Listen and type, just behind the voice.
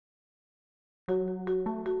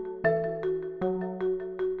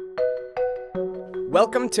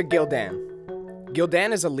Welcome to Gildan.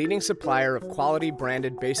 Gildan is a leading supplier of quality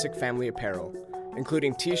branded basic family apparel,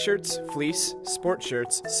 including t-shirts, fleece, sport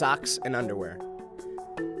shirts, socks, and underwear.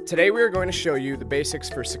 Today we are going to show you the basics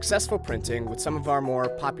for successful printing with some of our more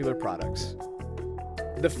popular products.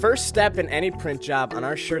 The first step in any print job on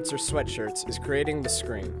our shirts or sweatshirts is creating the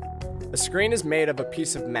screen. A screen is made of a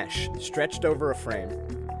piece of mesh stretched over a frame.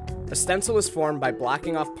 A stencil is formed by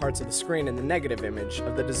blocking off parts of the screen in the negative image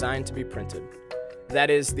of the design to be printed. That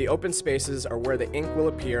is, the open spaces are where the ink will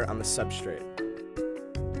appear on the substrate.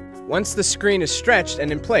 Once the screen is stretched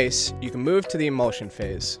and in place, you can move to the emulsion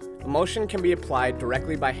phase. Emulsion can be applied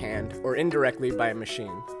directly by hand or indirectly by a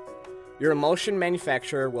machine. Your emulsion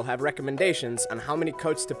manufacturer will have recommendations on how many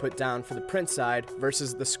coats to put down for the print side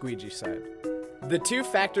versus the squeegee side. The two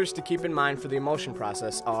factors to keep in mind for the emulsion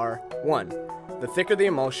process are 1. The thicker the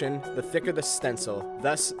emulsion, the thicker the stencil,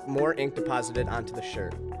 thus more ink deposited onto the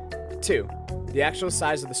shirt. 2. The actual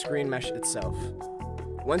size of the screen mesh itself.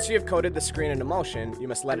 Once you have coated the screen in emulsion, you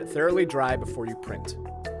must let it thoroughly dry before you print.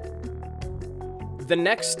 The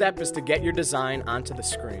next step is to get your design onto the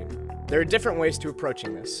screen. There are different ways to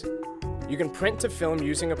approaching this. You can print to film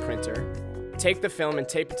using a printer, take the film and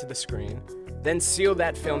tape it to the screen, then seal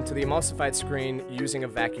that film to the emulsified screen using a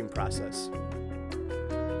vacuum process.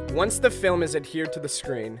 Once the film is adhered to the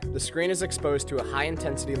screen is exposed to a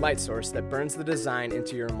high-intensity light source that burns the design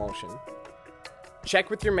into your emulsion.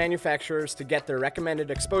 Check with your manufacturers to get their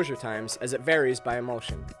recommended exposure times, as it varies by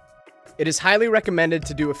emulsion. It is highly recommended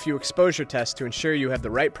to do a few exposure tests to ensure you have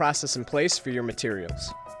the right process in place for your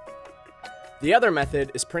materials. The other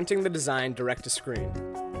method is printing the design direct to screen.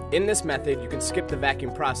 In this method, you can skip the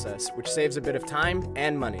vacuum process, which saves a bit of time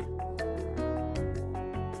and money.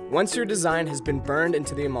 Once your design has been burned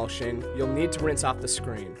into the emulsion, you'll need to rinse off the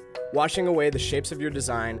screen, washing away the shapes of your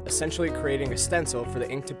design, essentially creating a stencil for the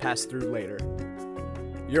ink to pass through later.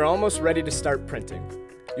 You're almost ready to start printing.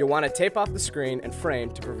 You'll want to tape off the screen and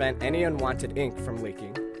frame to prevent any unwanted ink from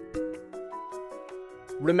leaking.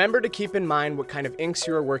 Remember to keep in mind what kind of inks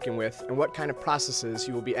you are working with and what kind of processes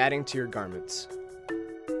you will be adding to your garments.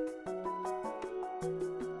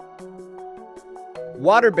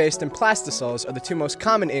 Water-based and plastisols are the two most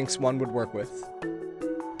common inks one would work with.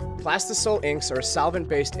 Plastisol inks are a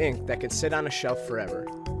solvent-based ink that can sit on a shelf forever.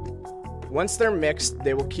 Once they're mixed,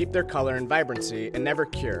 they will keep their color and vibrancy and never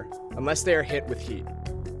cure, unless they are hit with heat.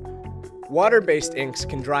 Water-based inks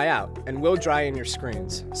can dry out and will dry in your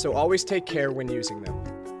screens, so always take care when using them.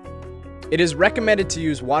 It is recommended to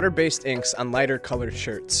use water-based inks on lighter colored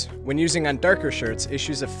shirts. When using on darker shirts,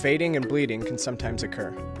 issues of fading and bleeding can sometimes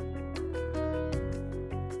occur.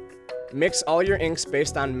 Mix all your inks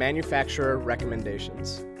based on manufacturer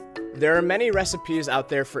recommendations. There are many recipes out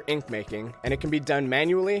there for ink making, and it can be done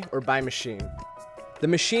manually or by machine. The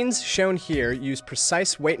machines shown here use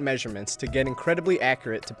precise weight measurements to get incredibly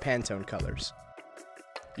accurate to Pantone colors.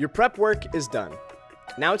 Your prep work is done.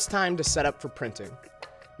 Now it's time to set up for printing.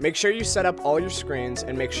 Make sure you set up all your screens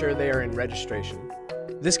and make sure they are in registration.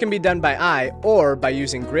 This can be done by eye or by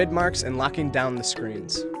using grid marks and locking down the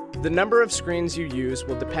screens. The number of screens you use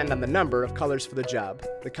will depend on the number of colors for the job,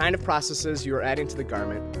 the kind of processes you are adding to the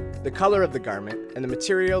garment, the color of the garment, and the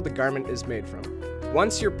material the garment is made from.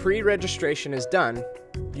 Once your pre-registration is done,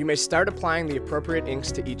 you may start applying the appropriate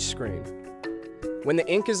inks to each screen. When the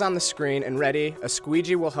ink is on the screen and ready, a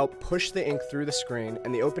squeegee will help push the ink through the screen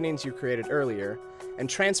and the openings you created earlier and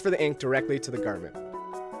transfer the ink directly to the garment.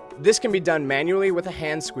 This can be done manually with a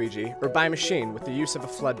hand squeegee or by machine with the use of a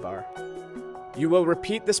flood bar. You will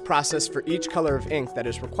repeat this process for each color of ink that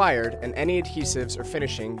is required and any adhesives or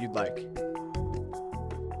finishing you'd like.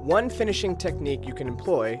 One finishing technique you can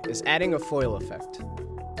employ is adding a foil effect.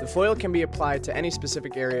 The foil can be applied to any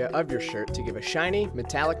specific area of your shirt to give a shiny,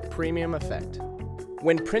 metallic, premium effect.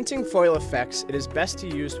 When printing foil effects, it is best to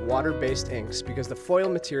use water-based inks because the foil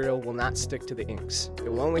material will not stick to the inks. It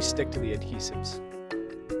will only stick to the adhesives.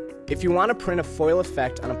 If you want to print a foil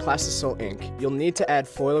effect on a plastisol ink, you'll need to add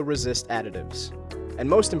foil-resist additives. And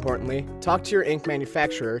most importantly, talk to your ink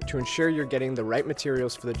manufacturer to ensure you're getting the right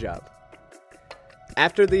materials for the job.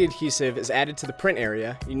 After the adhesive is added to the print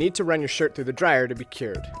area, you need to run your shirt through the dryer to be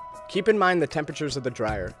cured. Keep in mind the temperatures of the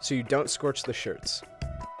dryer so you don't scorch the shirts.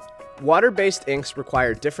 Water-based inks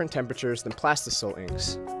require different temperatures than plastisol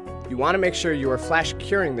inks. You want to make sure you are flash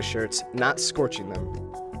curing the shirts, not scorching them.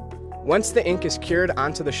 Once the ink is cured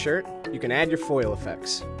onto the shirt, you can add your foil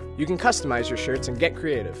effects. You can customize your shirts and get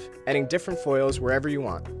creative, adding different foils wherever you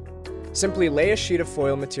want. Simply lay a sheet of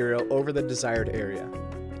foil material over the desired area.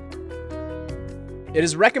 It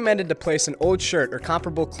is recommended to place an old shirt or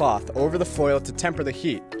comparable cloth over the foil to temper the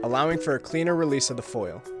heat, allowing for a cleaner release of the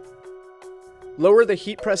foil. Lower the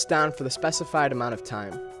heat press down for the specified amount of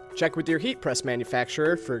time. Check with your heat press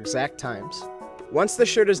manufacturer for exact times. Once the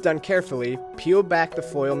shirt is done carefully, peel back the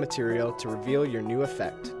foil material to reveal your new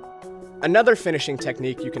effect. Another finishing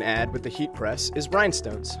technique you can add with the heat press is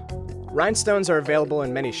rhinestones. Rhinestones are available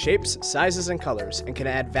in many shapes, sizes, and colors and can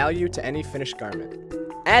add value to any finished garment.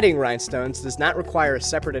 Adding rhinestones does not require a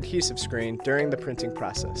separate adhesive screen during the printing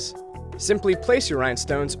process. Simply place your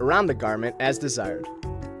rhinestones around the garment as desired.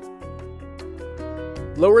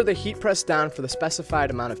 Lower the heat press down for the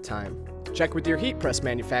specified amount of time. Check with your heat press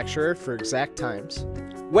manufacturer for exact times.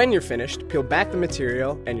 When you're finished, peel back the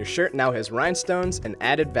material and your shirt now has rhinestones and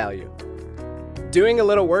added value. Doing a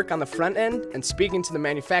little work on the front end and speaking to the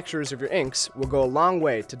manufacturers of your inks will go a long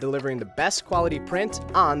way to delivering the best quality print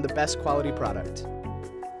on the best quality product.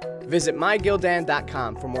 Visit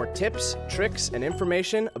mygildan.com for more tips, tricks, and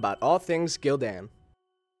information about all things Gildan.